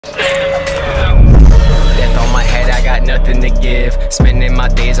got nothing to give. Spending my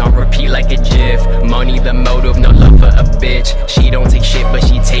days on repeat like a GIF. Money the motive, no love for a bitch. She don't take shit, but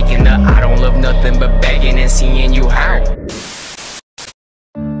she taking the I don't love nothing but begging and seeing you hurt.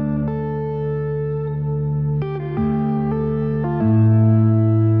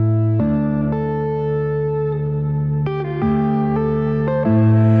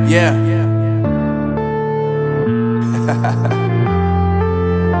 Yeah.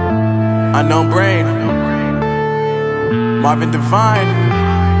 Unknown Brain, Marvin Divine.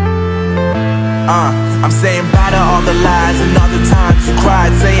 I'm saying bye to all the lies and all the times you cried,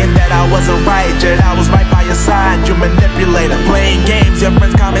 saying that I wasn't right, yet I was right by your side. You manipulator, playing games, your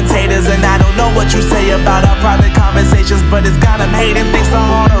friends commentators, and I don't know what you say about our private conversations, but it's got them hating. Thanks to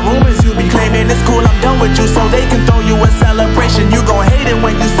all the rumors you be claiming. It's cool, I'm done with you, so they can throw you a celebration. You gon' hate it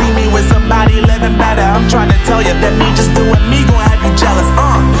when you see me with somebody living better. I'm trying to tell you that me just doing me gon' have you jealous.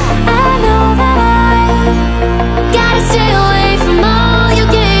 I know that I gotta stay away from all your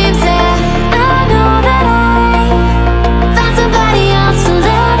games, yeah. I know that I found somebody else to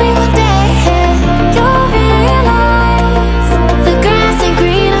love me one day, yeah. You'll realize the grass ain't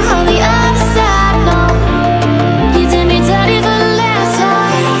greener on the other side, no. You did me dirty for the last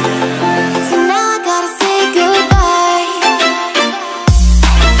time, so now I gotta say goodbye.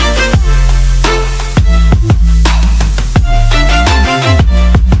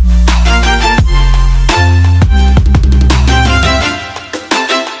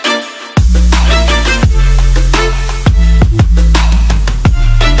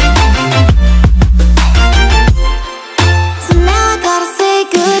 So now I gotta say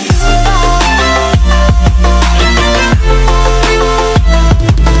goodbye.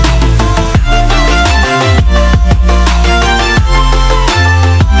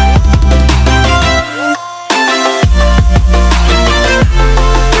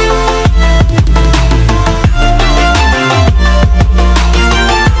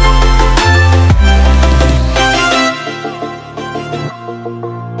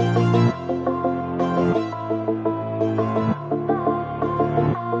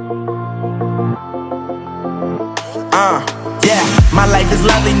 Yeah, my life is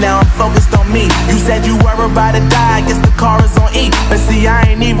lovely now, I'm focused on me. You said you were about to die, I guess the car is on E. But see, I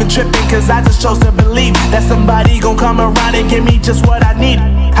ain't even tripping, cause I just chose to believe that somebody gon' come around and give me just what I need.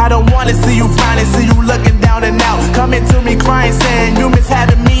 I don't wanna see you frowning, see you looking down and out, coming to me crying, saying you miss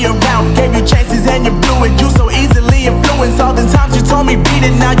having me around. Gave you chances and you blew it, you so easily influenced. All the times you told me beat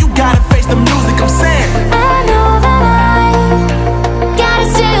it, now you gotta face the music. I'm saying